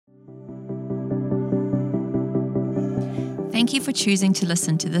Thank you for choosing to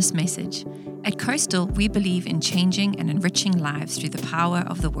listen to this message. At Coastal, we believe in changing and enriching lives through the power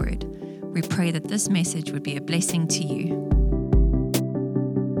of the Word. We pray that this message would be a blessing to you.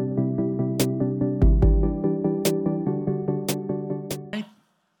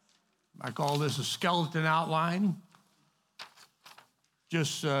 I call this a skeleton outline.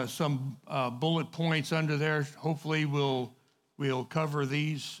 Just some bullet points under there. Hopefully we'll cover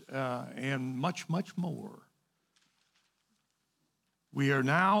these and much, much more. We are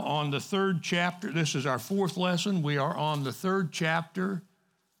now on the third chapter. This is our fourth lesson. We are on the third chapter.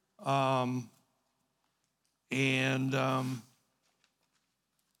 For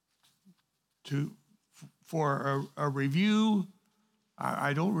a review,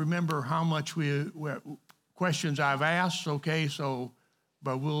 I don't remember how much questions I've asked, okay,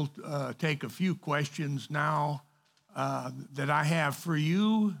 but we'll take a few questions now that I have for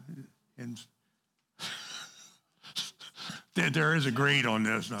you. And there is a grade on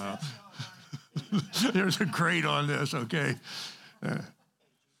this now. There's a grade on this, okay.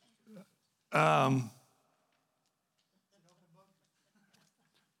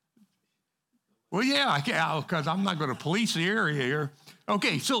 Well, yeah, because I'm not going to police the area here.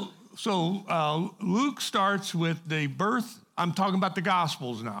 Okay, so Luke starts with the birth. I'm talking about the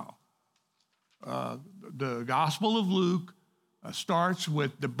Gospels now. The Gospel of Luke starts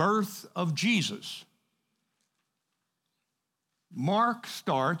with the birth of Jesus. Mark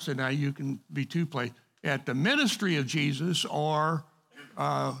starts, and now you can be two places, at the ministry of Jesus or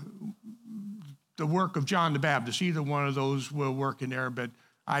the work of John the Baptist. Either one of those will work in there, but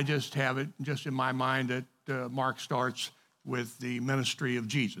I just have it just in my mind that Mark starts with the ministry of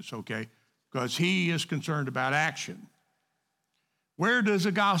Jesus, okay? Because he is concerned about action. Where does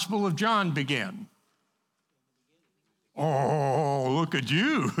the Gospel of John begin? Oh, look at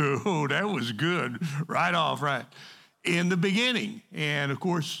you. Oh, that was good. Right off, right. In the beginning. And of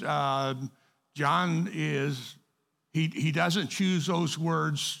course, John he doesn't choose those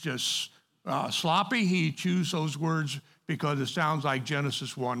words just sloppy. He chooses those words because it sounds like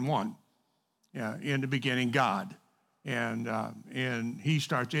Genesis 1:1. Yeah, in the beginning, God. And he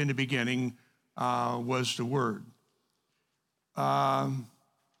starts, in the beginning was the Word.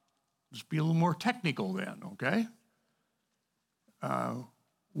 Let's be a little more technical then, okay?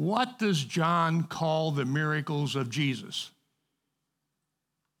 What does John call the miracles of Jesus?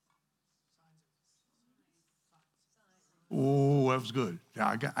 Oh, that was good.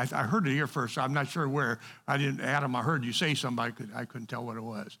 I heard it here first. I'm not sure where. Adam, I heard you say something. I couldn't tell what it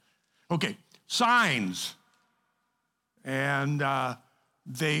was. Okay, signs. And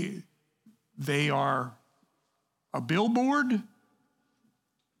they are a billboard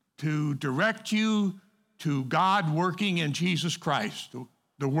to direct you to God working in Jesus Christ,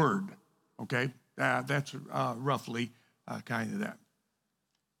 the Word, okay? That's roughly kind of that.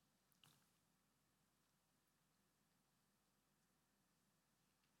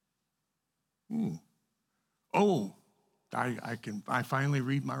 Oh, I finally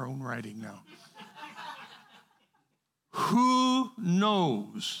read my own writing now. Who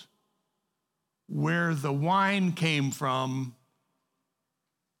knows where the wine came from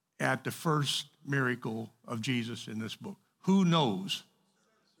at the first miracle of Jesus in this book? Who knows?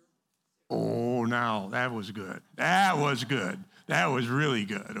 Oh, now, that was good. That was good. That was really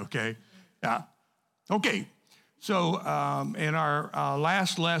good, okay? Yeah. Okay, so in our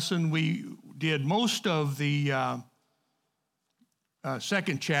last lesson, we did most of the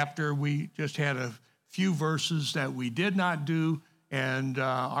second chapter. We just had a few verses that we did not do, and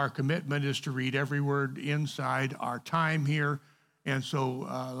our commitment is to read every word inside our time here, and so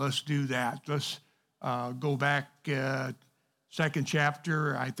let's do that. Let's go back, second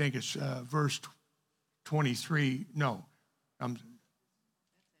chapter, I think it's verse 23, no,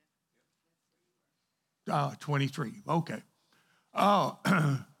 23, okay.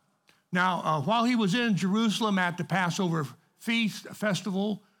 Now, while he was in Jerusalem at the Passover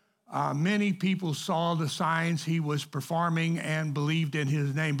festival, many people saw the signs he was performing and believed in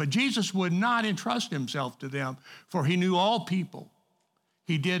his name. But Jesus would not entrust himself to them, for he knew all people.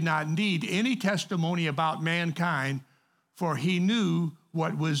 He did not need any testimony about mankind, for he knew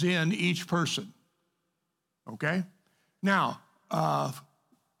what was in each person. Okay? Now,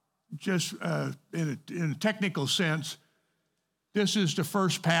 just in a technical sense, this is the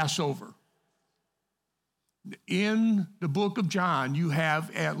first Passover. In the book of John, you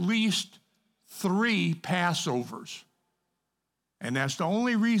have at least 3 Passovers. And that's the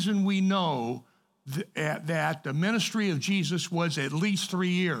only reason we know that the ministry of Jesus was at least 3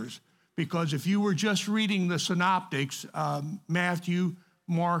 years. Because if you were just reading the synoptics, Matthew,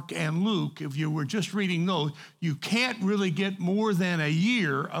 Mark, and Luke, if you were just reading those, you can't really get more than a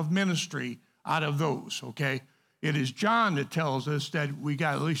year of ministry out of those, okay? It is John that tells us that we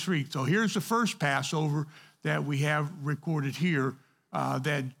got at least 3. So here's the first Passover that we have recorded here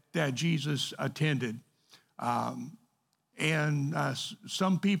that Jesus attended. Some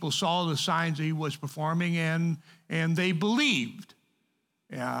people saw the signs he was performing, and they believed.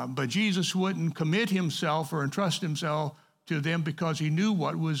 But Jesus wouldn't commit himself or entrust himself to them because he knew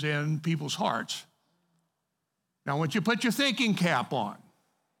what was in people's hearts. Now, once you put your thinking cap on,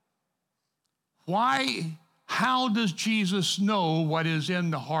 how does Jesus know what is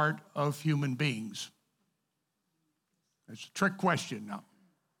in the heart of human beings? It's a trick question now.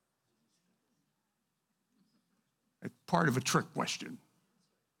 It's part of a trick question.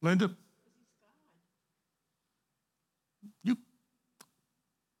 Linda?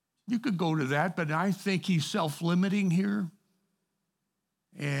 You could go to that, but I think he's self-limiting here.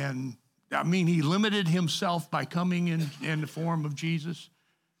 And I mean, he limited himself by coming in the form of Jesus.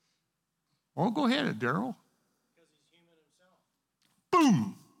 Oh, go ahead, Daryl. Because he's human himself.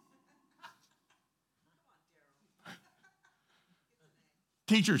 Boom.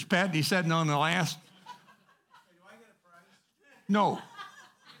 Teacher's pet, he's sitting on the last. Hey, do I get a prize? No.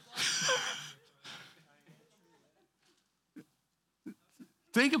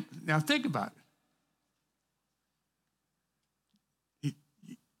 Think about it.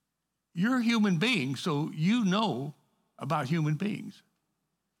 You're a human being, so you know about human beings.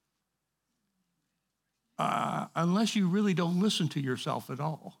 Unless you really don't listen to yourself at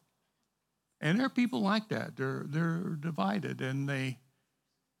all. And there are people like that. They're divided, and they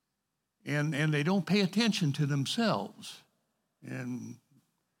don't pay attention to themselves. And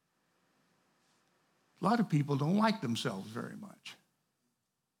a lot of people don't like themselves very much.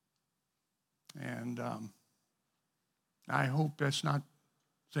 And I hope that's not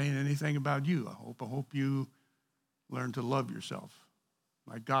saying anything about you. I hope you learn to love yourself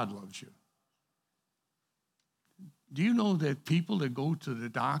like God loves you. Do you know that people that go to the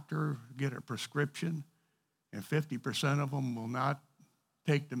doctor get a prescription, and 50% of them will not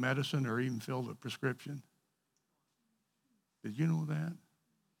take the medicine or even fill the prescription? Did you know that?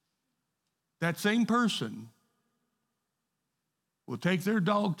 That same person will take their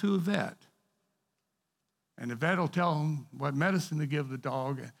dog to a vet, and the vet will tell them what medicine to give the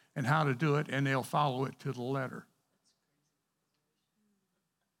dog and how to do it, and they'll follow it to the letter.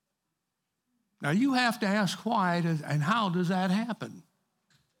 Now, you have to ask why and how does that happen?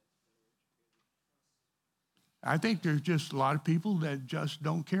 I think there's just a lot of people that just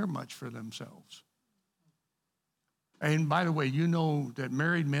don't care much for themselves. And by the way, you know that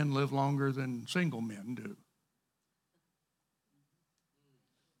married men live longer than single men do.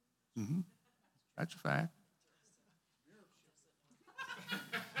 Mm-hmm. That's a fact.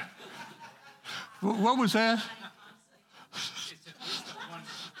 What was that?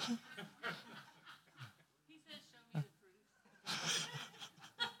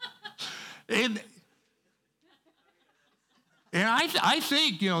 And I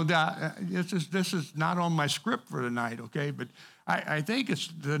think, that this is not on my script for tonight, okay? But I think it's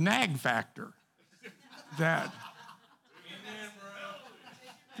the nag factor. I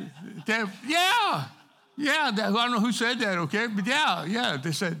don't know who said that, okay? But yeah,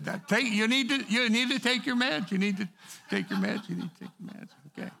 they said that you need to take your meds. You need to take your meds. You need to take your meds,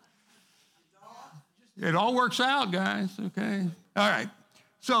 okay? It all works out, guys, okay? All right.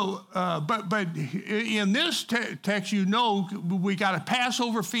 So, but in this text, we got a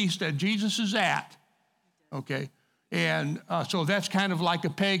Passover feast that Jesus is at, okay? And so that's kind of like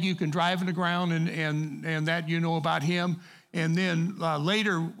a peg you can drive in the ground, and that you know about him. And then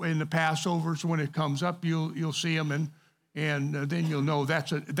later in the Passovers, when it comes up, you'll see him, and then you'll know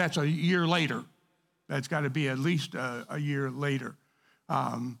that's a year later. That's got to be at least a year later.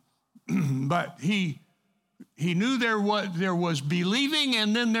 But he knew there was believing,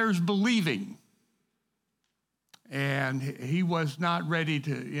 and then there's believing. And he was not ready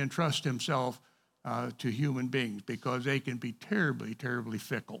to entrust himself to human beings because they can be terribly, terribly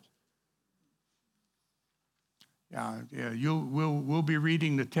fickle. We'll be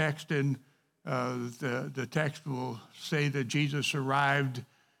reading the text, and the text will say that Jesus arrived,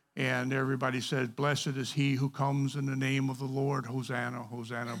 and everybody said, "Blessed is he who comes in the name of the Lord. Hosanna,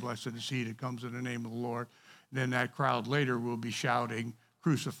 Hosanna, blessed is he that comes in the name of the Lord." Then that crowd later will be shouting,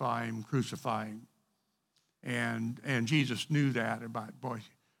 "Crucify him, crucify him." And Jesus knew that about,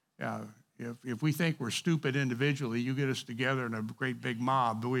 if we think we're stupid individually, you get us together in a great big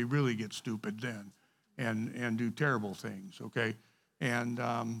mob, but we really get stupid then and do terrible things, okay? And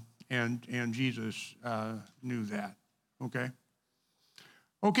Jesus knew that, okay?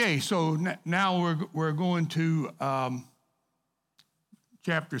 Okay, so now we're going to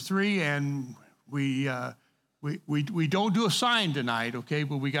chapter 3, and we don't do a sign tonight, okay?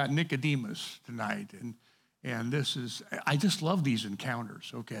 But we got Nicodemus tonight, and this is, I just love these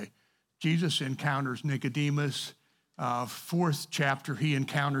encounters, okay? Jesus encounters Nicodemus. 4th chapter, he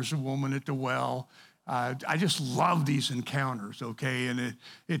encounters a woman at the well. I just love these encounters, okay? And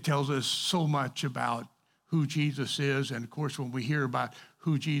it tells us so much about who Jesus is. And of course, when we hear about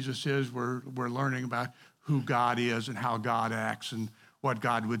who Jesus is, we're learning about who God is and how God acts and what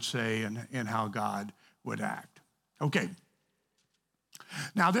God would say and how God would act. Okay.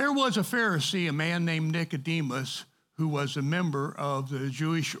 Now, there was a Pharisee, a man named Nicodemus, who was a member of the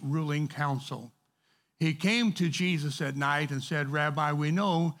Jewish ruling council. He came to Jesus at night and said, "Rabbi, we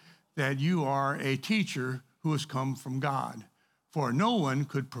know that you are a teacher who has come from God, for no one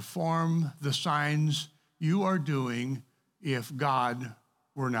could perform the signs you are doing if God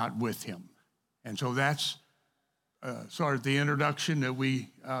were not with him." And so that's sort of the introduction that we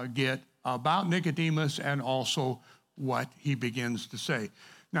get about Nicodemus and also what he begins to say.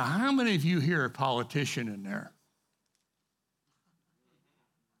 Now, how many of you hear a politician in there?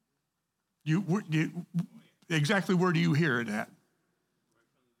 Exactly where do you hear it at?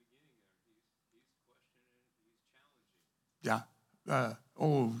 Yeah.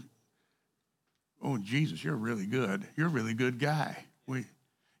 Oh, Jesus, you're really good. You're a really good guy.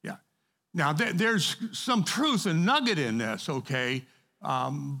 Yeah. Now, there's some truth and nugget in this, okay?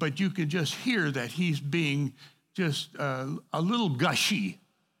 But you can just hear that he's being just a little gushy,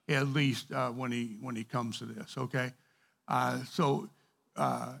 at least when he comes to this, okay? But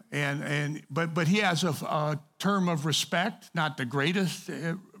he has a term of respect, not the greatest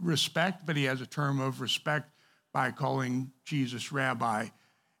respect, but he has a term of respect by calling Jesus Rabbi.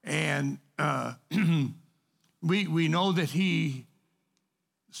 And we know that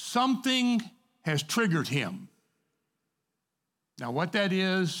something has triggered him. Now, what that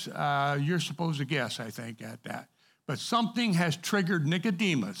is, you're supposed to guess, I think, at that. But something has triggered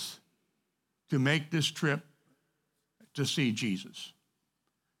Nicodemus to make this trip to see Jesus.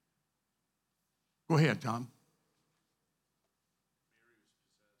 Go ahead, Tom.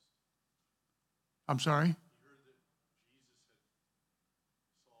 I'm sorry? He heard that Jesus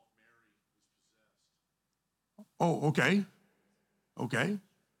had solved Mary was possessed. Oh, okay. Okay. And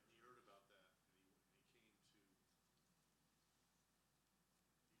he heard about that, and he came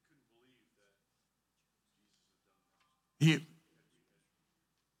to, he couldn't believe that Jesus had done that. He Eliminated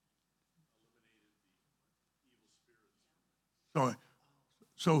the evil spirits.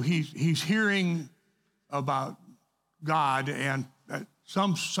 So he's hearing about God and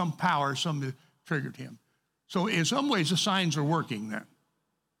some power, that triggered him. So in some ways, the signs are working then.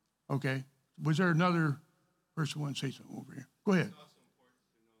 Okay. Was there another person who wanted to say something over here? Go ahead. It's also important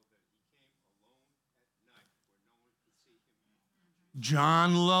to know that he came alone at night where no one could see him.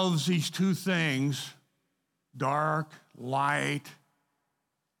 John loves these two things: dark, light,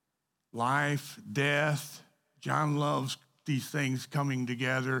 life, death. John loves these things coming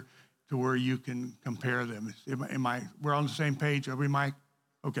together to where you can compare them. We're on the same page, are we, Mike?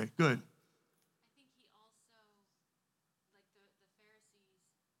 Okay, good. I think he also, like the Pharisees were kind of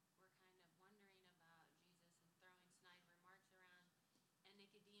wondering about Jesus and throwing snide remarks around, and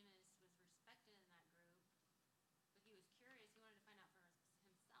Nicodemus was respected in that group, but he was curious. He wanted to find out for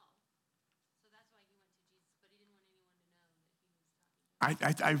himself. So that's why he went to Jesus, but he didn't want anyone to know that he was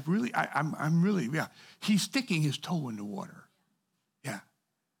talking to him. I'm really, yeah. He's sticking his toe in the water. Yeah.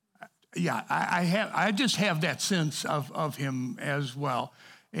 Yeah, I just have that sense of him as well.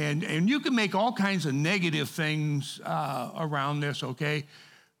 And you can make all kinds of negative things around this, okay?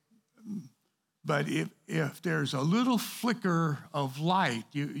 But if there's a little flicker of light,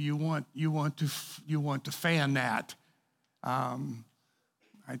 you want to fan that.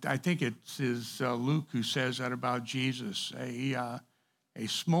 I think it's Luke who says that about Jesus. A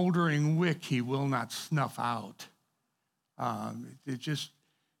smoldering wick he will not snuff out.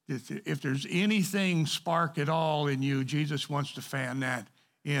 If there's anything spark at all in you, Jesus wants to fan that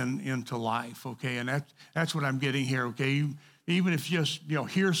into life, okay? And that's what I'm getting here, okay? Even if just,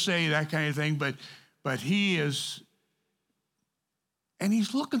 hearsay, that kind of thing, but he is, and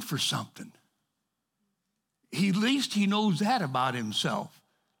he's looking for something. At least he knows that about himself,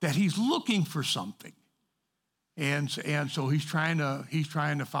 that he's looking for something. And so he's trying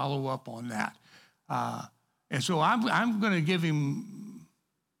to follow up on that. And so I'm going to give him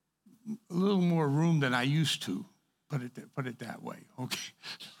a little more room than I used to, put it that way, okay?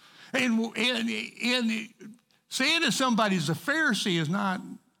 And saying that somebody's a Pharisee is not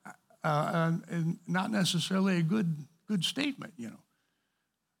necessarily a good statement,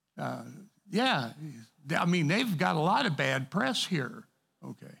 Yeah, I mean, they've got a lot of bad press here,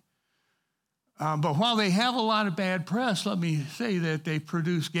 okay. But while they have a lot of bad press, let me say that they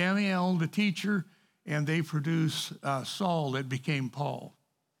produced Gamaliel, the teacher, and they produced Saul that became Paul.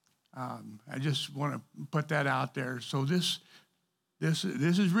 I just want to put that out there. So this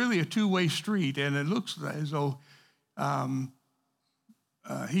is really a two-way street, and it looks as though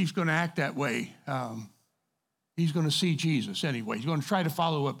he's going to act that way. He's going to see Jesus anyway. He's going to try to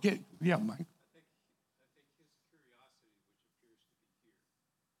follow up. Yeah, Mike. I think his curiosity, which appears to be here,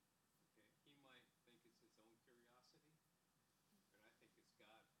 okay, he might think it's his own curiosity, but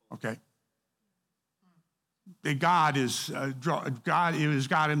I think it's God. Okay. God is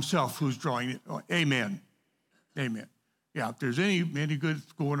God himself who's drawing it. Amen. Amen. Yeah, if there's any good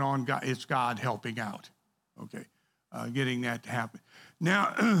going on, it's God helping out. Okay, getting that to happen.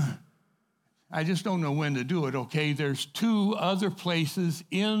 Now, I just don't know when to do it, okay? There's two other places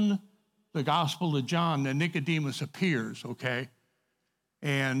in the Gospel of John that Nicodemus appears, okay?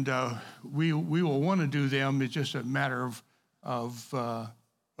 And we will want to do them. It's just a matter of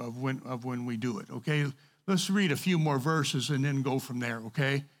when we do it, okay? Let's read a few more verses and then go from there,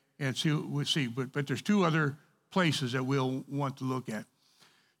 okay? And we'll see. But there's two other places that we'll want to look at.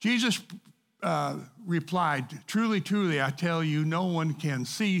 Jesus replied, "Truly, truly, I tell you, no one can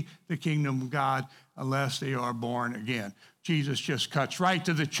see the kingdom of God unless they are born again." Jesus just cuts right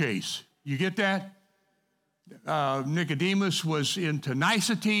to the chase. You get that? Nicodemus was into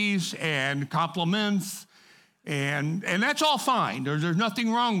niceties and compliments, and that's all fine. There's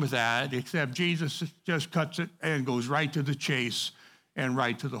nothing wrong with that, except Jesus just cuts it and goes right to the chase and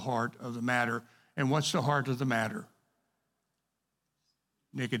right to the heart of the matter. And what's the heart of the matter?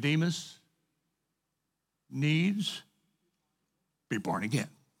 Nicodemus needs be born again.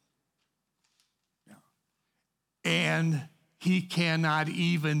 Yeah. And he cannot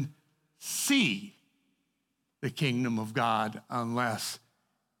even see the kingdom of God unless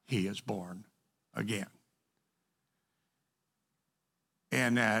he is born again.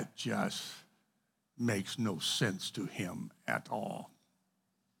 And that just makes no sense to him at all.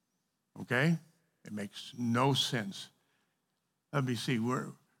 Okay? It makes no sense. Let me see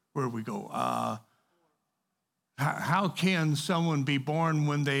where we go. How can someone be born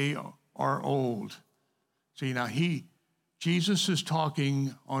when they are old? See, now Jesus is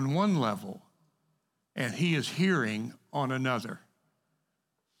talking on one level, and he is hearing on another.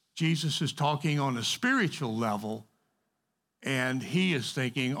 Jesus is talking on a spiritual level, and he is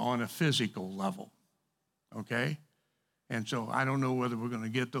thinking on a physical level, okay? And so I don't know whether we're going to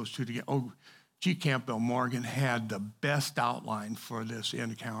get those two together. Oh, G. Campbell Morgan had the best outline for this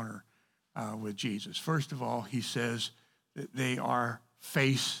encounter with Jesus. First of all, he says that they are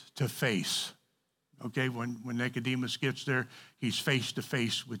face to face. Okay, when Nicodemus gets there, he's face to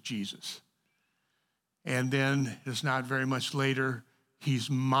face with Jesus. And then it's not very much later, he's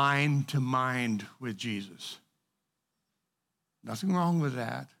mind to mind with Jesus. Nothing wrong with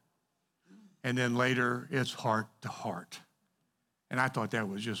that. And then later, it's heart to heart. And I thought that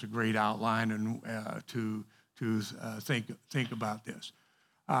was just a great outline and to think about this.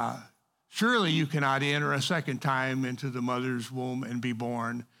 Surely you cannot enter a second time into the mother's womb and be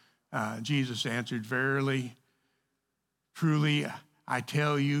born. Jesus answered, "Verily, truly, I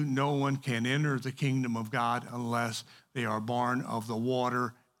tell you, no one can enter the kingdom of God unless they are born of the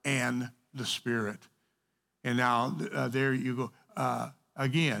water and the Spirit." And now there you go.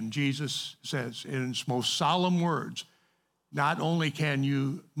 Again, Jesus says in his most solemn words, not only can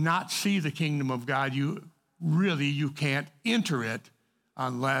you not see the kingdom of God, you can't enter it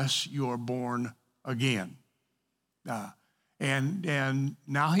unless you're born again. And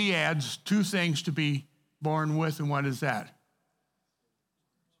now he adds two things to be born with, and what is that?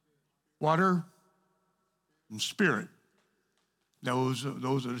 Water and spirit. Those are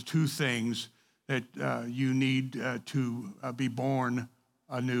the two things that you need to be born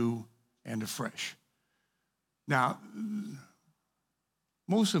anew and afresh. Now,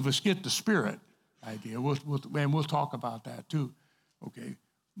 most of us get the spirit idea, and we'll talk about that too, okay?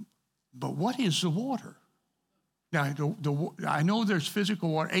 But what is the water? Now, I know there's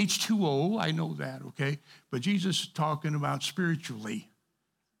physical water, H2O, I know that, okay? But Jesus is talking about spiritually,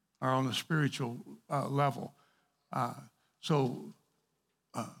 or on a spiritual level.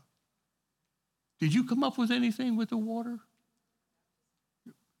 Did you come up with anything with the water?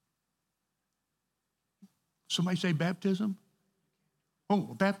 Somebody say baptism? Oh,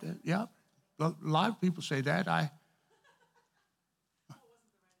 baptism, yeah. A lot of people say that.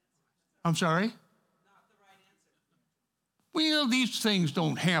 I'm sorry? Well, these things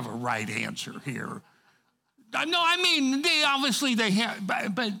don't have a right answer here. No, I mean, they have,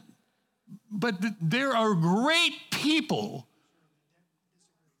 but there are great people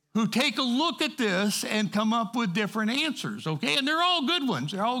who take a look at this and come up with different answers, okay? And they're all good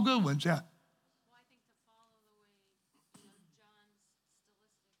ones. They're all good ones, yeah. Well, I think to follow the way, John's stylistic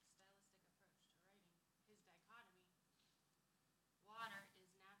approach to writing, his dichotomy, water is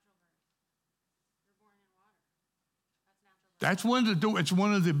natural birth. You're born in water. That's natural birth. That's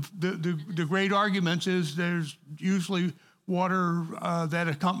one of the great arguments is there's usually water that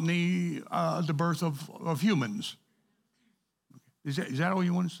accompany the birth of humans. Is that all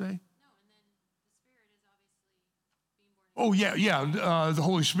you want to say? No, and then the Spirit is obviously being born. Oh, yeah, the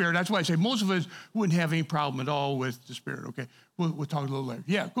Holy Spirit. That's why I say most of us wouldn't have any problem at all with the Spirit, okay? We'll talk a little later.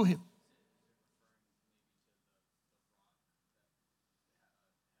 Yeah, go ahead.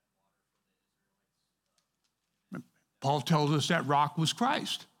 Paul tells us that rock was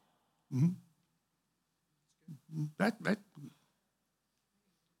Christ. Mm-hmm.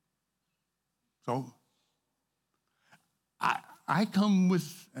 So I come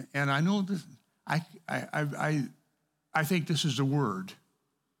with, and I know this. I think this is the word.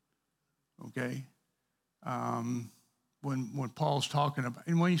 Okay, when Paul's talking about,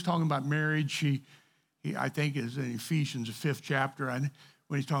 and when he's talking about marriage, he I think is in Ephesians, the 5th chapter, and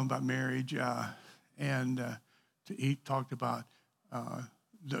when he's talking about marriage, he talked about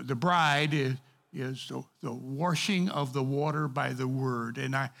the bride is the washing of the water by the word,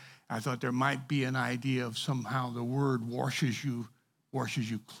 and I thought there might be an idea of somehow the word washes you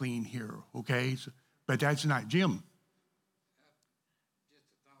clean here, okay? So, but that's not Jim. Just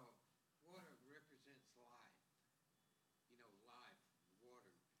a thought. Water represents life. Life,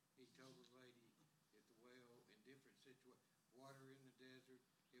 water. He told the lady at the well in different situations, water in the desert,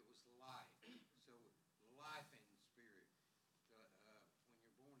 it was life. So life and spirit. When you're born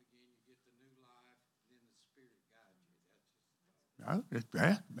again, you get the new life, then the Spirit guides you.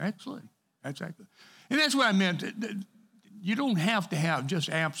 Excellent. Exactly. And that's what I meant. You don't have to have just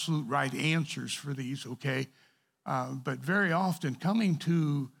absolute right answers for these, okay? But very often coming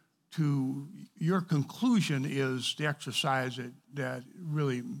to your conclusion is the exercise that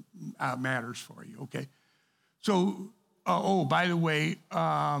really matters for you, okay? So, by the way,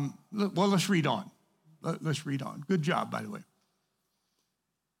 let's read on. Let's read on. Good job, by the way.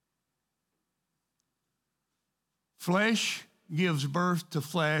 Flesh gives birth to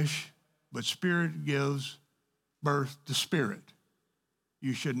flesh, but spirit gives birth to spirit.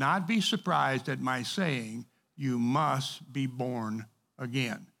 You should not be surprised at my saying, you must be born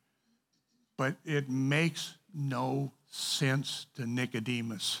again. But it makes no sense to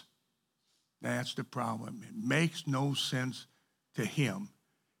Nicodemus. That's the problem. It makes no sense to him.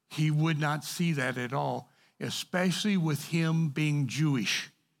 He would not see that at all, especially with him being Jewish.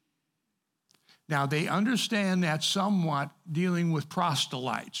 Now, they understand that somewhat dealing with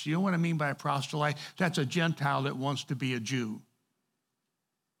proselytes. You know what I mean by a proselyte? That's a Gentile that wants to be a Jew.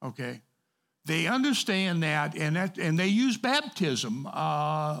 Okay? They understand that, and they use baptism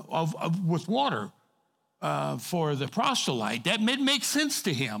with water for the proselyte. That makes sense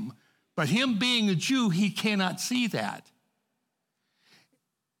to him. But him being a Jew, he cannot see that.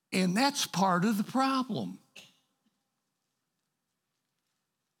 And that's part of the problem.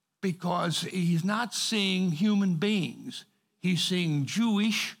 Because he's not seeing human beings. He's seeing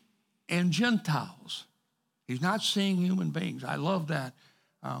Jewish and Gentiles. He's not seeing human beings. I love that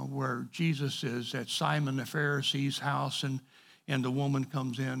where Jesus is at Simon the Pharisee's house, and the woman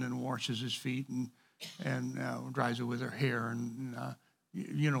comes in and washes his feet and dries it with her hair, and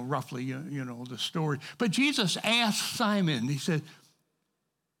roughly the story. But Jesus asked Simon, he said,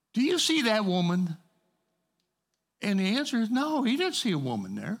 do you see that woman? And the answer is no, he didn't see a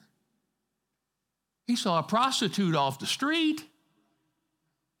woman there. He saw a prostitute off the street.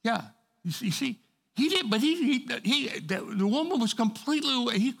 Yeah, you see, he did, but the woman was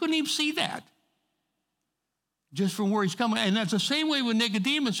completely, he couldn't even see that. Just from where he's coming. And that's the same way with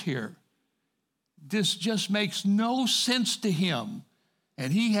Nicodemus here. This just makes no sense to him.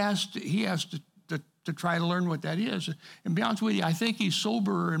 And he has to try to learn what that is. And to be honest with you, I think he's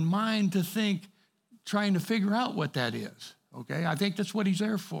sober in mind to think, trying to figure out what that is, okay? I think that's what he's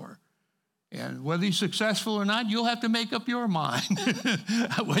there for. And whether he's successful or not, you'll have to make up your mind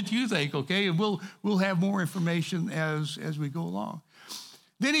what you think, okay? And we'll have more information as we go along.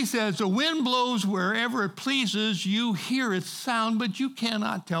 Then he says, the wind blows wherever it pleases. You hear its sound, but you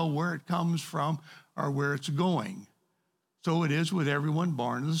cannot tell where it comes from or where it's going. So it is with everyone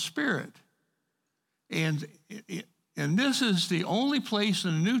born of the Spirit. And this is the only place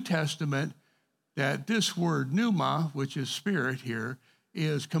in the New Testament that this word pneuma, which is spirit here,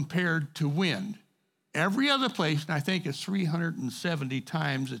 is compared to wind. every other place, and I think it's 370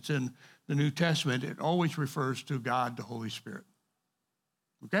 times it's in the New Testament, it always refers to God, the Holy Spirit.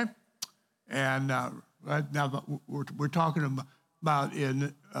 Okay? And right now we're talking about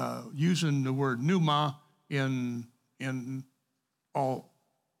in using the word pneuma in all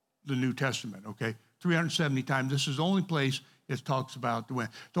the New Testament, okay? 370 times. This is the only place it talks about the wind.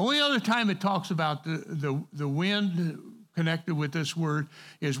 The only other time it talks about the wind connected with this word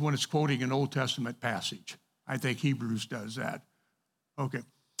is when it's quoting an Old Testament passage. I think Hebrews does that. Okay.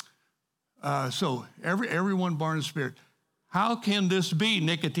 So everyone born of the Spirit. How can this be?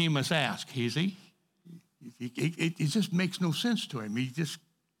 Nicodemus asked. It just makes no sense to him. He just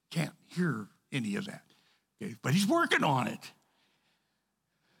can't hear any of that. Okay. But he's working on it.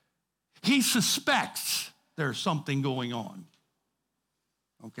 He suspects there's something going on.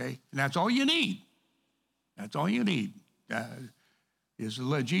 Okay? And that's all you need. That's all you need. Is to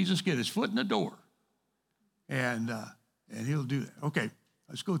let Jesus get his foot in the door. And he'll do that. Okay,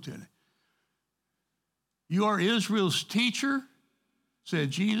 let's go to it. You are Israel's teacher,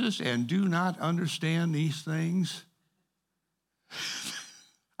 said Jesus, and do not understand these things.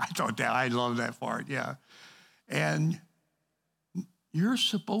 I love that part, yeah. And you're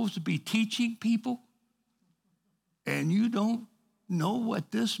supposed to be teaching people, and you don't know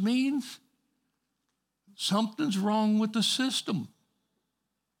what this means? Something's wrong with the system.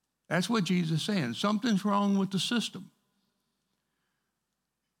 That's what Jesus is saying. Something's wrong with the system.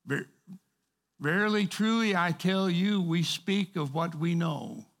 Verily, truly, I tell you, we speak of what we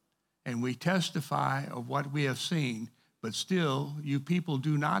know, and we testify of what we have seen, but still, you people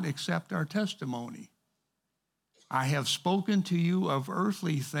do not accept our testimony. I have spoken to you of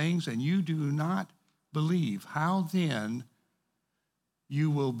earthly things, and you do not believe. How then you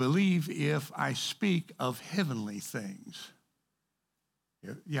will believe if I speak of heavenly things?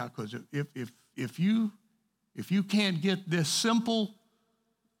 Yeah, because if you can't get this simple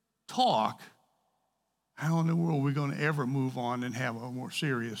talk, how in the world are we going to ever move on and have a more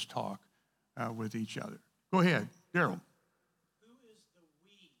serious talk with each other? Go ahead, Daryl. Who is the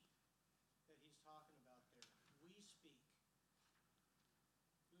we that he's talking about there? We speak.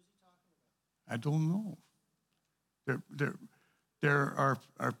 Who is he talking about? I don't know. There are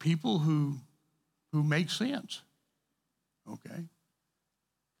people who make sense. Okay. There's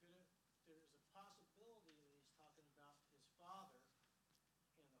a possibility that he's talking about his Father and the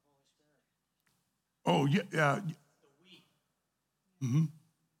Holy Spirit. Oh, yeah. The we. Mm-hmm.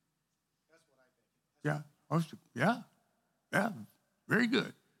 That's what I think. Yeah. Very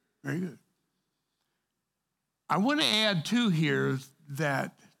good. Very good. I want to add, too, here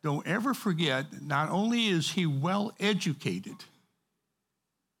that don't ever forget, not only is he well educated,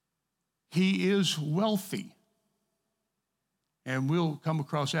 he is wealthy. And we'll come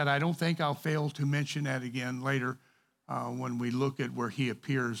across that. I don't think I'll fail to mention that again later when we look at where he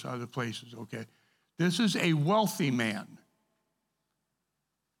appears other places, okay? This is a wealthy man.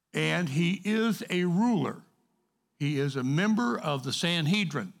 And he is a ruler. He is a member of the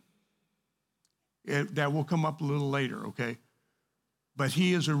Sanhedrin. That will come up a little later, okay? But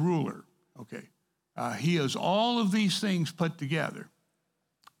he is a ruler, okay? He is all of these things put together.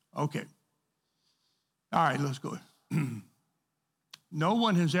 Okay. All right, let's go. No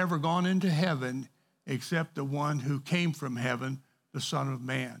one has ever gone into heaven except the one who came from heaven, the Son of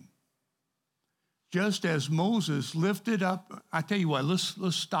Man. Just as Moses lifted up, I tell you what, let's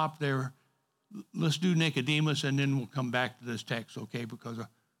stop there. Let's do Nicodemus, and then we'll come back to this text, okay? Because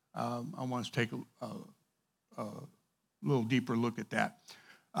I want to take a little deeper look at that.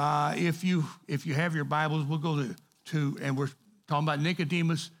 If you have your Bibles, we'll go to and we're talking about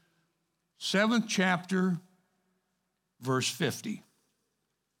Nicodemus, 7th chapter, verse 50.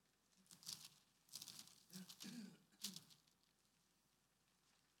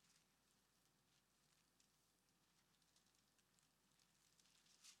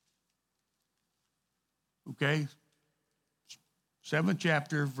 Okay? 7th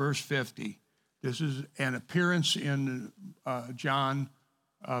chapter, verse 50. This is an appearance in John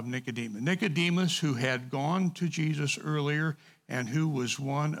of Nicodemus. Nicodemus, who had gone to Jesus earlier and who was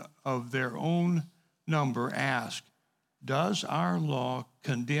one of their own number, asked, does our law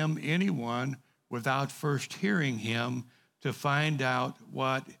condemn anyone without first hearing him to find out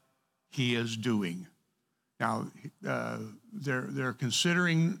what he is doing? Now, they're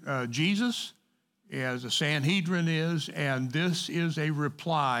considering Jesus as the Sanhedrin is, and this is a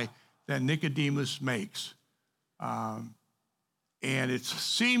reply that Nicodemus makes. And it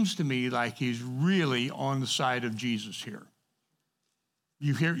seems to me like he's really on the side of Jesus here.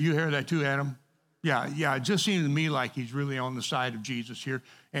 You hear that too, Adam? Yeah, it just seems to me like he's really on the side of Jesus here,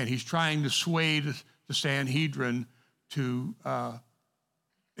 and he's trying to sway the the Sanhedrin to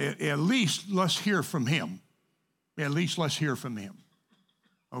at least let's hear from him. At least let's hear from him.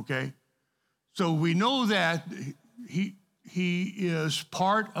 Okay? So we know that he is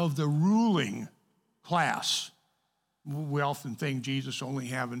part of the ruling class. We often think Jesus only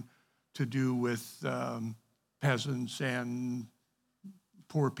having to do with peasants and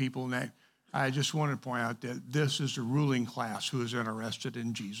poor people. And that. I just want to point out that this is the ruling class who is interested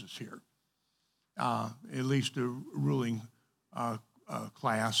in Jesus here. At least the ruling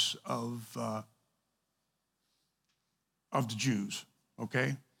class of the Jews,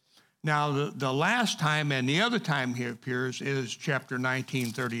 okay? Now, the last time and the other time he appears is chapter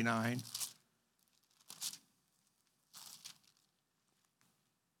 19:39.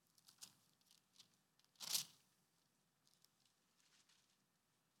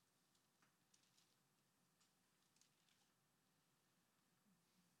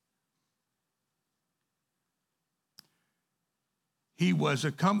 He was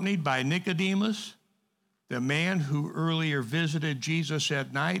accompanied by Nicodemus, the man who earlier visited Jesus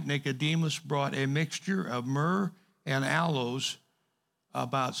at night. Nicodemus brought a mixture of myrrh and aloes,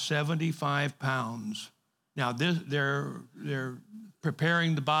 about 75 pounds. Now, they're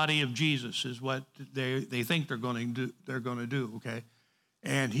preparing the body of Jesus is what they think they're going to do, okay?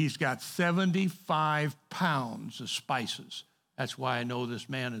 And he's got 75 pounds of spices. That's why I know this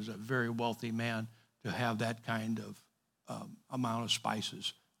man is a very wealthy man to have that kind of amount of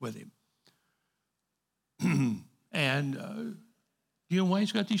spices with him. And do you know why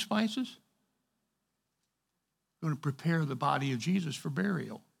he's got these spices? Going to prepare the body of Jesus for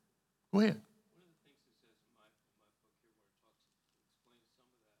burial. Go ahead. One of the things it says in my book here, where it explains some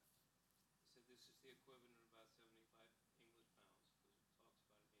of that, it said this is the equivalent of about 75 English pounds,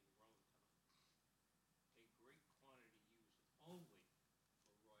 because it talks about it being the Roman time. A great quantity used only for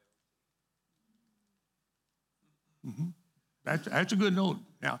royalty. Mm-hmm. That's a good note.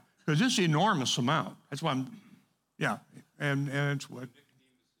 Yeah, because this is an enormous amount. That's why I'm, yeah, and it's what.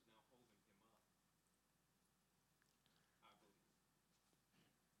 Nicodemus is now holding him up, I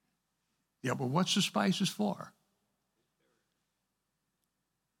believe. Yeah, but what's the spices for?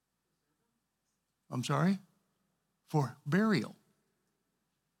 I'm sorry? For burial.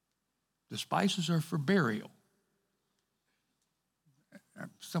 The spices are for burial.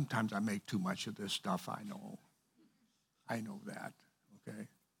 Sometimes I make too much of this stuff, I know. I know that, okay?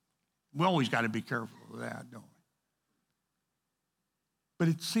 We always got to be careful of that, don't we? But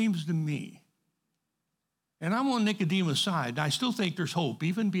it seems to me, and I'm on Nicodemus' side, and I still think there's hope,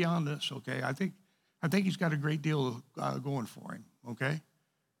 even beyond this, okay? I think he's got a great deal going for him, okay?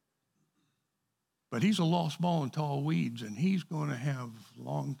 But he's a lost ball in tall weeds, and he's going to have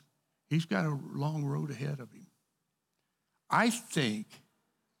he's got a long road ahead of him. I think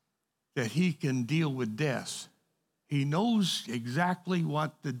that he can deal with death. He knows exactly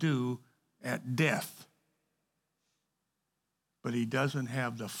what to do at death, but he doesn't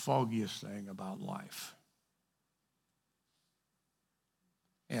have the foggiest thing about life.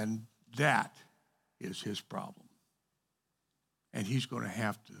 And that is his problem. And he's going to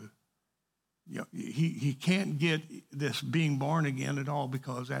have to, he can't get this being born again at all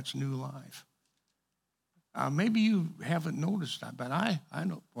because that's new life. Maybe you haven't noticed that, but I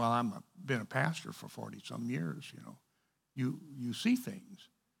know, well, I've been a pastor for 40-some years, You see things.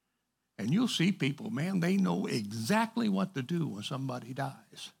 And you'll see people, man, they know exactly what to do when somebody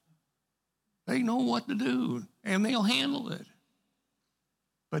dies. They know what to do, and they'll handle it.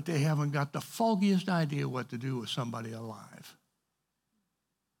 But they haven't got the foggiest idea what to do with somebody alive.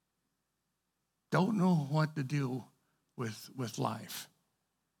 Don't know what to do with life.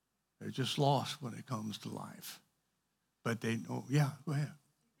 They're just lost when it comes to life. But they know, yeah, go ahead.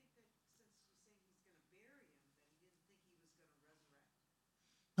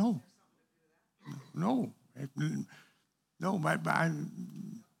 No.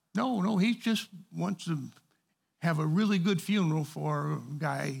 He just wants to have a really good funeral for a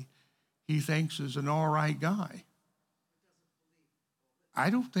guy he thinks is an all right guy.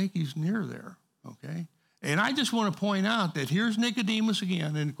 I don't think he's near there, okay? And I just want to point out that here's Nicodemus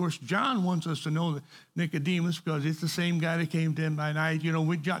again. And, of course, John wants us to know that Nicodemus because it's the same guy that came to him by night.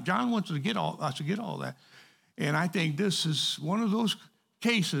 John wants us to get all that. And I think this is one of those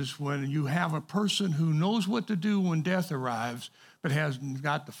cases when you have a person who knows what to do when death arrives, but hasn't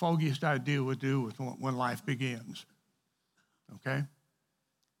got the foggiest idea what to do with when life begins. Okay?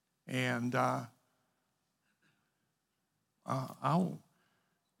 And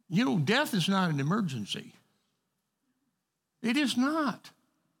death is not an emergency. It is not.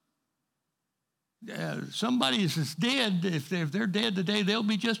 somebody that's dead, if they're dead today, they'll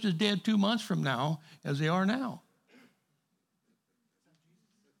be just as dead 2 months from now as they are now.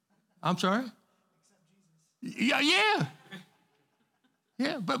 I'm sorry? Yeah.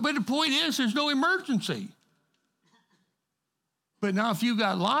 But the point is, there's no emergency. But now if you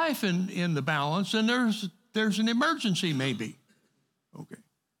got life in the balance, then there's an emergency maybe. Okay.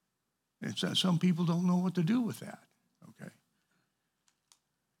 And so some people don't know what to do with that. Okay.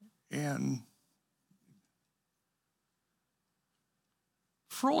 And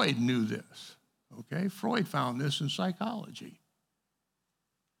Freud knew this. Okay. Freud found this in psychology.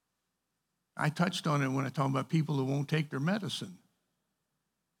 I touched on it when I talked about people who won't take their medicine.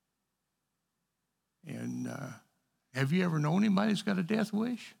 And have you ever known anybody that's got a death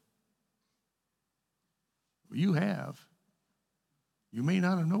wish? Well, you have. You may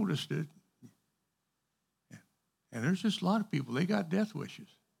not have noticed it. And there's just a lot of people, they got death wishes.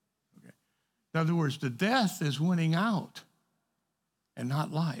 Okay. In other words, the death is winning out and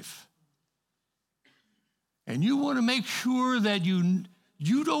not life. And you want to make sure that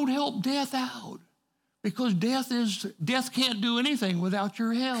you don't help death out, because death can't do anything without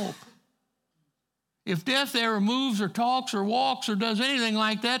your help. If death ever moves or talks or walks or does anything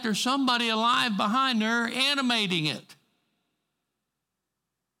like that, there's somebody alive behind there animating it.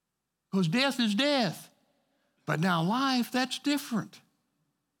 Because death is death. But now life, that's different.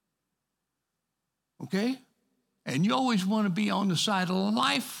 Okay? And you always want to be on the side of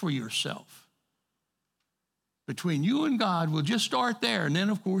life for yourself. Between you and God, we'll just start there. And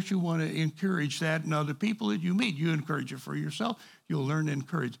then, of course, you want to encourage that in other people that you meet. You encourage it for yourself. You'll learn to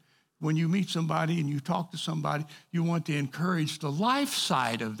encourage. When you meet somebody and you talk to somebody, you want to encourage the life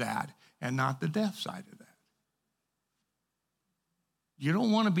side of that and not the death side of that. You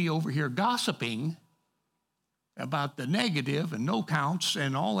don't want to be over here gossiping about the negative and no counts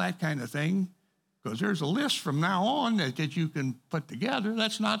and all that kind of thing, because there's a list from now on that you can put together.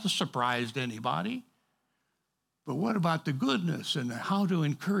 That's not a surprise to anybody. But what about the goodness and how to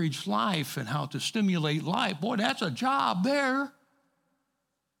encourage life and how to stimulate life? Boy, that's a job there.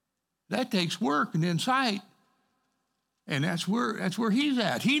 That takes work and insight. And that's where he's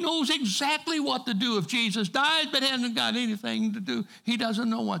at. He knows exactly what to do if Jesus died but hasn't got anything to do. He doesn't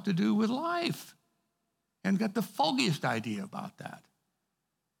know what to do with life and got the foggiest idea about that.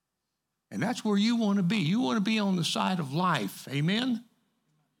 And that's where you want to be. You want to be on the side of life. Amen?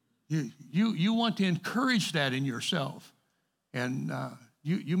 You want to encourage that in yourself. And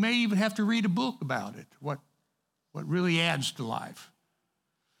you may even have to read a book about it, what really adds to life.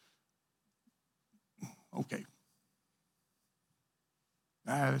 Okay.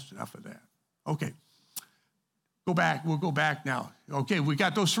 That's enough of that. Okay. Go back. We'll go back now. Okay, we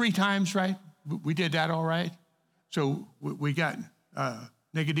got those 3 times, right? We did that all right? So we got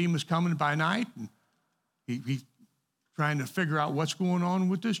Nicodemus coming by night, and he's trying to figure out what's going on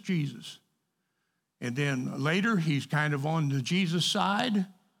with this Jesus. And then later, he's kind of on the Jesus side,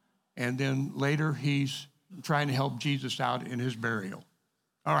 and then later, he's trying to help Jesus out in his burial.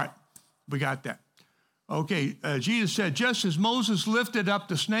 All right, we got that. Okay, Jesus said, just as Moses lifted up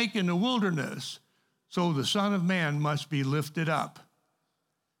the snake in the wilderness, so the Son of Man must be lifted up.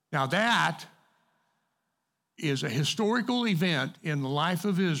 Now that is a historical event in the life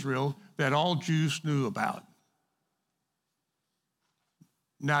of Israel that all Jews knew about.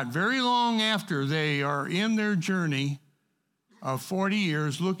 Not very long after they are in their journey of 40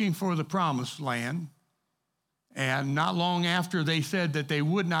 years looking for the promised land, and not long after they said that they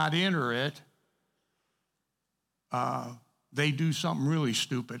would not enter it, they do something really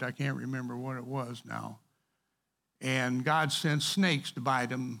stupid. I can't remember what it was now. And God sent snakes to bite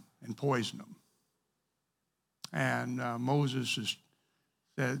them and poison them. And Moses is,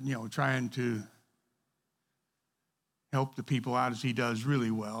 trying to help the people out as he does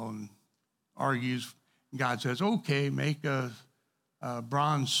really well, and argues. God says, okay, make a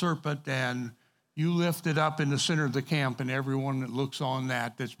bronze serpent, and you lift it up in the center of the camp, and everyone that looks on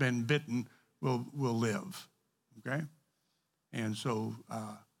that's been bitten will live. Okay? And so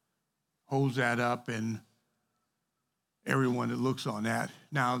holds that up, and everyone that looks on that.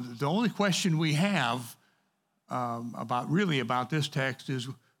 Now, the only question we have about this text is,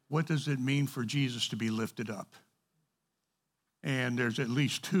 what does it mean for Jesus to be lifted up? And there's at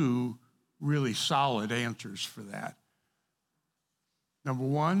least 2 really solid answers for that. Number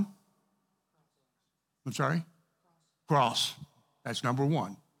 1, I'm sorry? Cross. That's number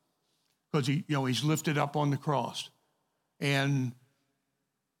 1. Because he's lifted up on the cross. And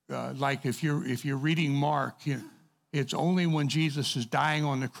like if you're reading Mark, it's only when Jesus is dying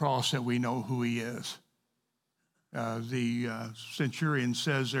on the cross that we know who he is. The centurion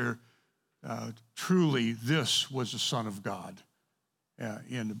says there, truly this was the Son of God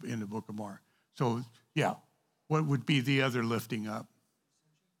in the book of Mark. So, yeah, what would be the other lifting up?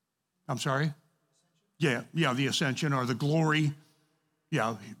 I'm sorry? Yeah, the ascension or the glory.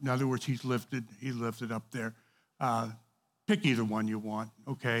 Yeah, in other words, he's lifted up there. Pick either one you want,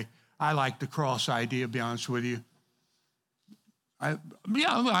 okay? I like the cross idea, to be honest with you. I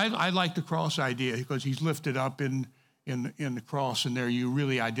like the cross idea because he's lifted up in the cross, and there you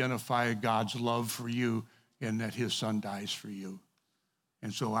really identify God's love for you and that his son dies for you.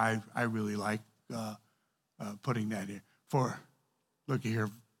 And so I really like putting that in. Look here,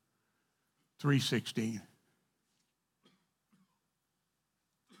 3:16.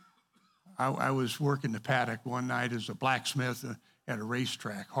 I was working the paddock one night as a blacksmith at a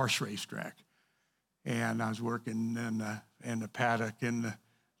racetrack, horse racetrack. And I was working in the paddock, and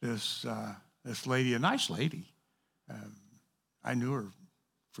this lady, a nice lady, I knew her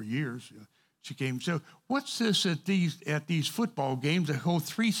for years. She came and said, "What's this at these football games that hold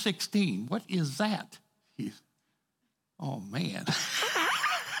 3:16? What is that?" Oh man.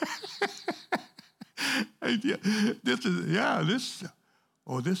 This is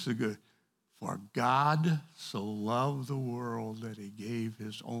a good. For God so loved the world that he gave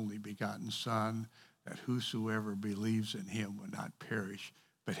his only begotten Son, that whosoever believes in him will not perish,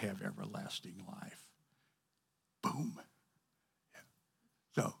 but have everlasting life. Boom.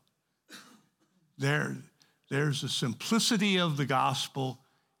 So there's the simplicity of the gospel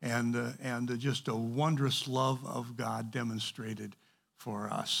and just a wondrous love of God demonstrated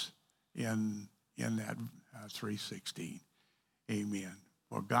for us in that 3:16. Amen.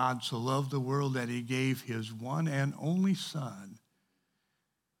 For God so loved the world that he gave his one and only Son,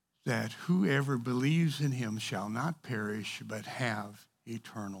 that whoever believes in him shall not perish, but have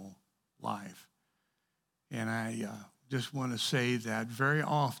eternal life. And I just want to say that very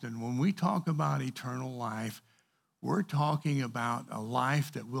often when we talk about eternal life, we're talking about a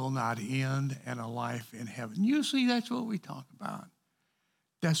life that will not end and a life in heaven. Usually that's what we talk about.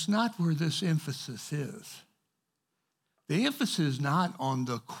 That's not where this emphasis is. The emphasis is not on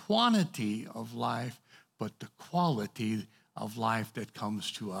the quantity of life, but the quality of life that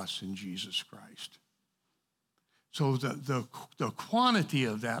comes to us in Jesus Christ. So the quantity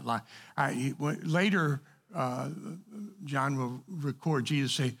of that life, later John will record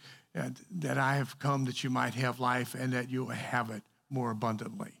Jesus say that I have come that you might have life and that you will have it more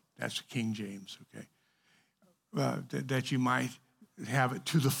abundantly. That's King James, okay? That you might have it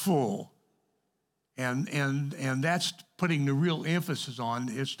to the full. And that's putting the real emphasis on.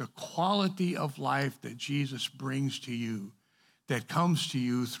 It's the quality of life that Jesus brings to you, that comes to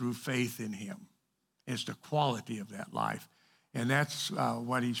you through faith in him. It's the quality of that life. And that's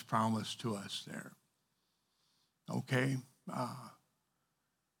what he's promised to us there. Okay?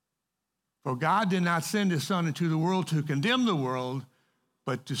 For God did not send his Son into the world to condemn the world,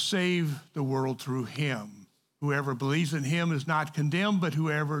 but to save the world through him. Whoever believes in him is not condemned, but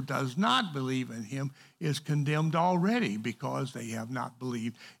whoever does not believe in him is condemned already, because they have not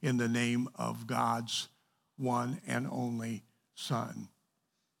believed in the name of God's one and only Son.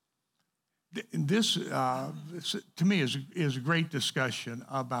 This, to me, is a great discussion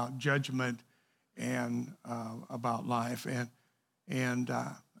about judgment and about life. And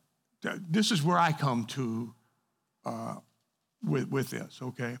this is where I come to with this,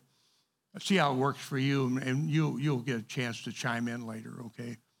 okay? See how it works for you, and you'll get a chance to chime in later,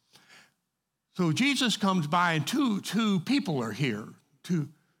 okay? So Jesus comes by, and two people are here.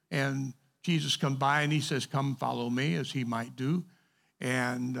 And Jesus comes by, and he says, "Come, follow me," as he might do.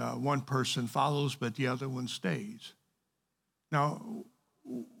 And one person follows, but the other one stays. Now,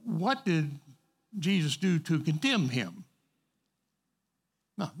 what did Jesus do to condemn him?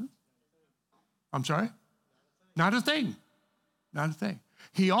 Nothing. I'm sorry? Not a thing. Not a thing.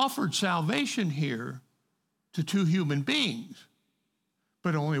 He offered salvation here to two human beings,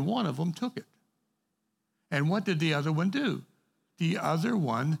 but only one of them took it. And what did the other one do? The other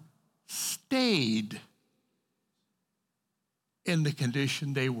one stayed in the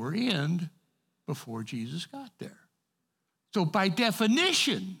condition they were in before Jesus got there. So by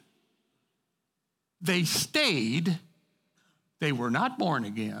definition, they stayed. They were not born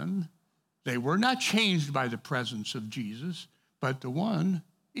again. They were not changed by the presence of Jesus, but the one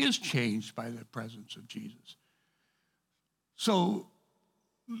is changed by the presence of Jesus. So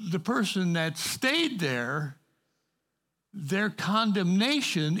the person that stayed there, their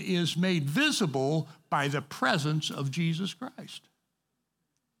condemnation is made visible by the presence of Jesus Christ.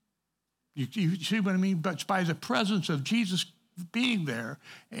 You see what I mean? But it's by the presence of Jesus being there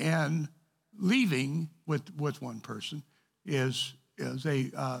and leaving with one person is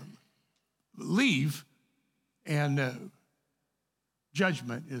a leave, and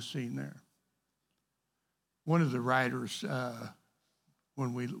judgment is seen there. One of the writers,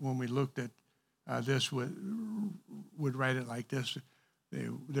 when we looked at this, would write it like this.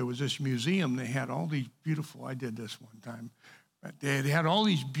 There was this museum. They had all these beautiful, I did this one time, but they had all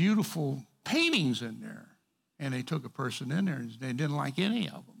these beautiful paintings in there. And they took a person in there, and they didn't like any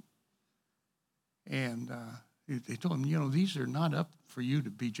of them. And they told him, these are not up for you to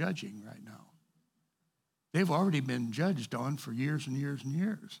be judging right now. They've already been judged on for years and years and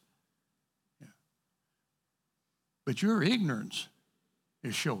years. Yeah. But your ignorance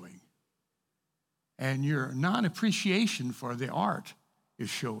is showing. And your non-appreciation for the art is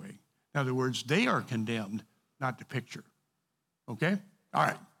showing. In other words, they are condemned, not the picture. Okay? All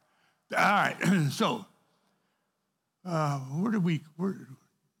right. So,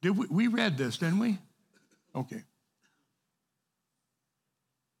 we read this, didn't we? Okay.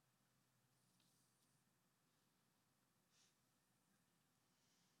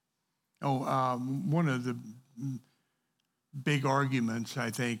 One of the big arguments, I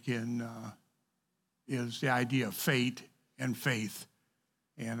think, is the idea of fate and faith,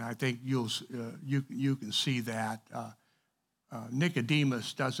 and I think you can see that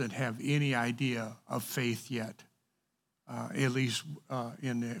Nicodemus doesn't have any idea of faith yet, at least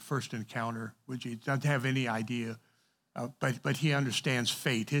in the first encounter, which he doesn't have any idea, but he understands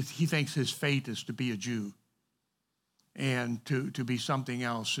fate. He thinks his fate is to be a Jew. And to be something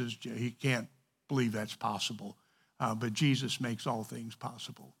else, he can't believe that's possible. But Jesus makes all things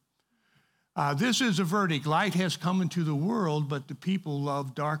possible. This is a verdict. Light has come into the world, but the people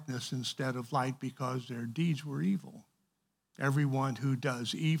love darkness instead of light because their deeds were evil. Everyone who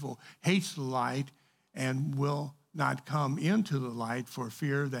does evil hates the light and will not come into the light for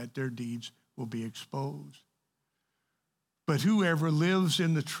fear that their deeds will be exposed. But whoever lives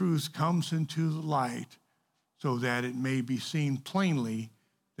in the truth comes into the light, so that it may be seen plainly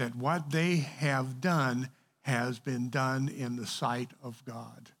that what they have done has been done in the sight of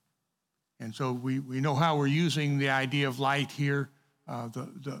God. And so we know how we're using the idea of light here.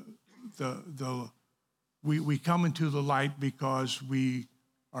 We come into the light because we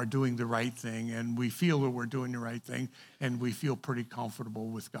are doing the right thing, and we feel that we're doing the right thing, and we feel pretty comfortable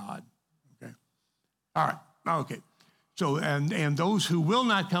with God. Okay. All right. Okay. So and those who will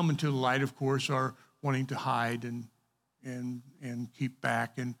not come into the light, of course, are wanting to hide and keep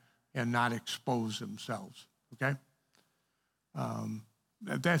back and not expose themselves. Okay,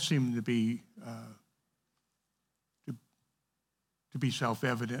 that seemed to be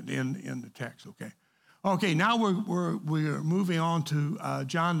self-evident in the text. Okay. Now we're moving on to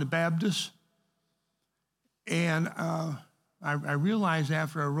John the Baptist, and I realized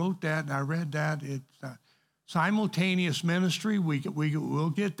after I wrote that and I read that it's simultaneous ministry. We'll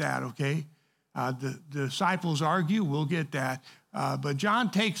get that. Okay. The disciples argue, we'll get that. But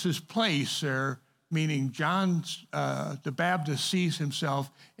John takes his place there, meaning John the Baptist sees himself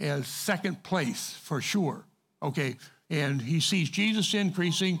as second place for sure. Okay, and he sees Jesus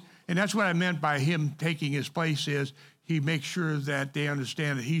increasing, and that's what I meant by him taking his place is he makes sure that they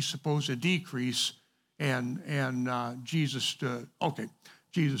understand that he's supposed to decrease and Jesus to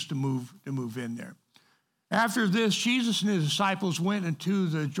move in there. After this, Jesus and his disciples went into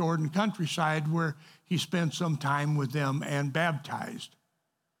the Jordan countryside where he spent some time with them and baptized.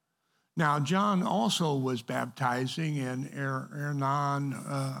 Now, John also was baptizing in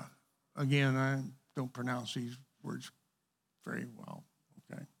Aenon. Again, I don't pronounce these words very well,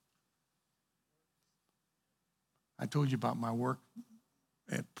 okay? I told you about my work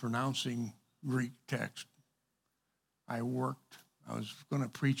at pronouncing Greek text. I was going to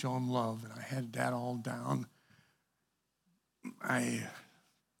preach on love, and I had that all down.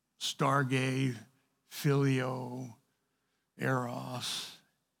 Stargate, Phileo, Eros,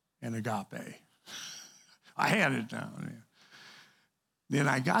 and Agape. I had it down. Then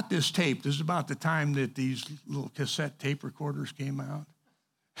I got this tape. This is about the time that these little cassette tape recorders came out.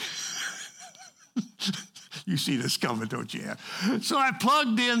 You see this coming, don't you? So I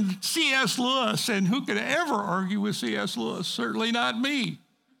plugged in C.S. Lewis, and who could ever argue with C.S. Lewis? Certainly not me.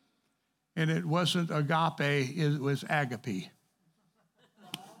 And it wasn't agape, it was agape.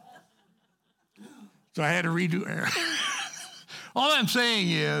 So I had to redo it. All I'm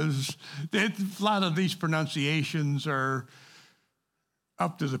saying is that a lot of these pronunciations are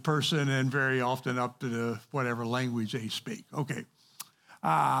up to the person and very often up to the whatever language they speak. Okay.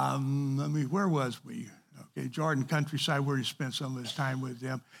 Where was we? Okay, Jordan countryside, where he spent some of his time with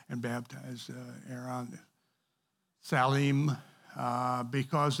them and baptized Aaron, Salim,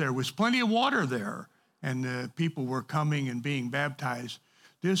 because there was plenty of water there, and people were coming and being baptized.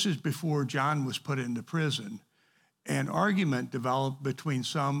 this is before John was put into prison. An argument developed between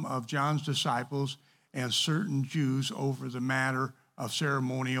some of John's disciples and certain Jews over the matter of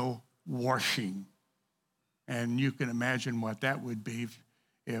ceremonial washing. And you can imagine what that would be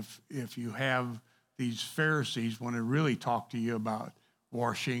if you have these Pharisees want to really talk to you about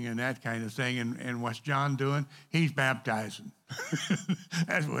washing and that kind of thing. And what's John doing? He's baptizing.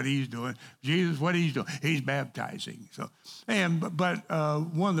 That's what he's doing. Jesus, what he's doing? He's baptizing. So, but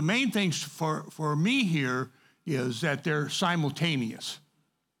one of the main things for me here is that they're simultaneous.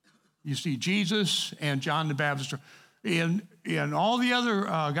 You see, Jesus and John the Baptist, in all the other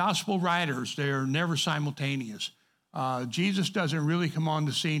gospel writers, they are never simultaneous. Jesus doesn't really come on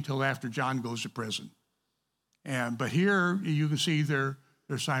the scene till after John goes to prison. But here you can see they're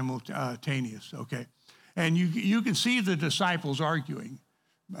simultaneous, okay? And you can see the disciples arguing.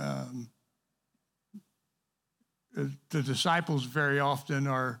 The disciples very often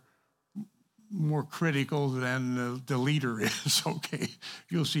are more critical than the leader is, okay?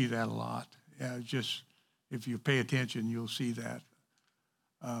 You'll see that a lot. Just if you pay attention, you'll see that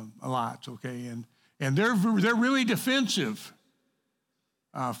a lot, okay? And they're really defensive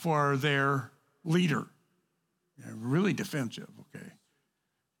for their leader. They're really defensive, okay?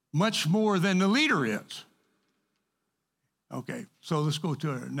 Much more than the leader is. Okay, so let's go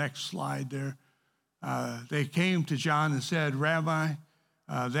to our next slide there. They came to John and said, Rabbi,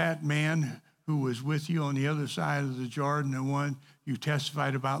 that man who was with you on the other side of the Jordan, the one you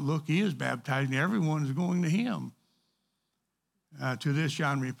testified about, look, he is baptizing. Everyone is going to him. To this,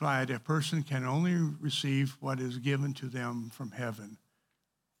 John replied, a person can only receive what is given to them from heaven.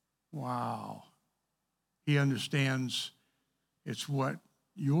 Wow. He understands it's what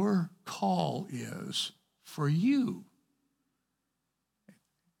your call is for you.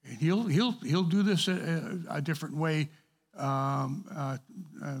 And he'll do this a different way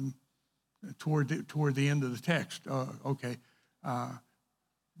toward the end of the text. Okay.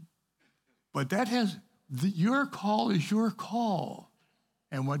 But that has, your call is your call.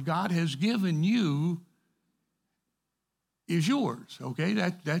 And what God has given you is yours, okay?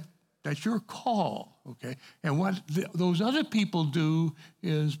 That's your call, okay? And what those other people do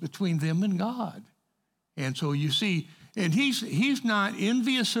is between them and God. And so you see, and he's not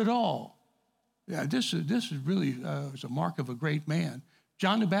envious at all. Yeah, this is really it's a mark of a great man.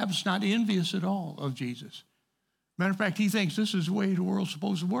 John the Baptist is not envious at all of Jesus. Matter of fact, he thinks this is the way the world's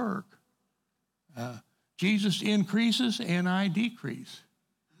supposed to work. Jesus increases and I decrease.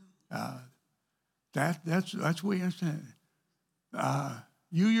 That's the way I understand it.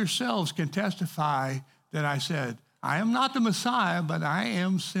 You yourselves can testify that I said, I am not the Messiah, but I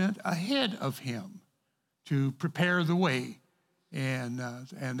am sent ahead of him to prepare the way. And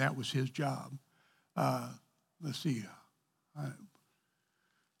that was his job. Let's see.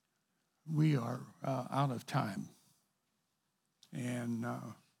 We are out of time. And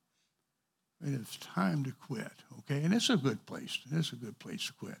it is time to quit, okay? And it's a good place. It's a good place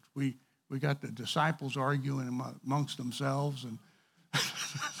to quit. We got the disciples arguing amongst themselves,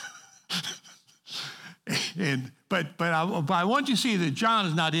 but I want you to see that John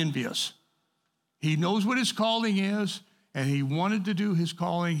is not envious. He knows what his calling is, and he wanted to do his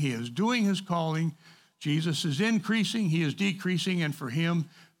calling. He is doing his calling. Jesus is increasing, he is decreasing, and for him,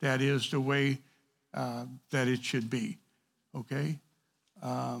 that is the way that it should be, okay?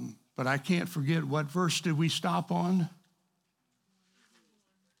 But I can't forget, what verse did we stop on?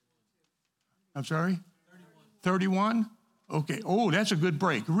 I'm sorry? 31? Okay. Oh, that's a good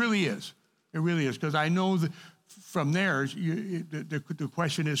break. It really is. It really is, because I know that from there, the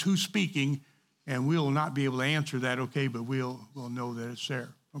question is who's speaking, and we'll not be able to answer that, okay, but we'll know that it's there,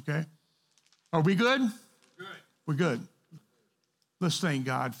 okay? Are we good? Good. We're good. Let's thank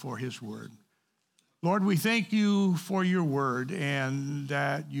God for his word. Lord, we thank you for your word and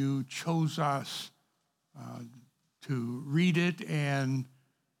that you chose us to read it and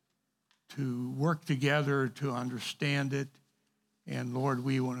to work together to understand it. And Lord,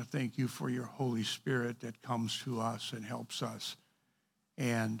 we want to thank you for your Holy Spirit that comes to us and helps us,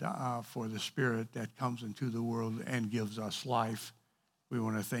 and for the Spirit that comes into the world and gives us life. We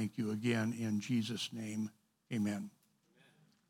want to thank you again in Jesus' name. Amen.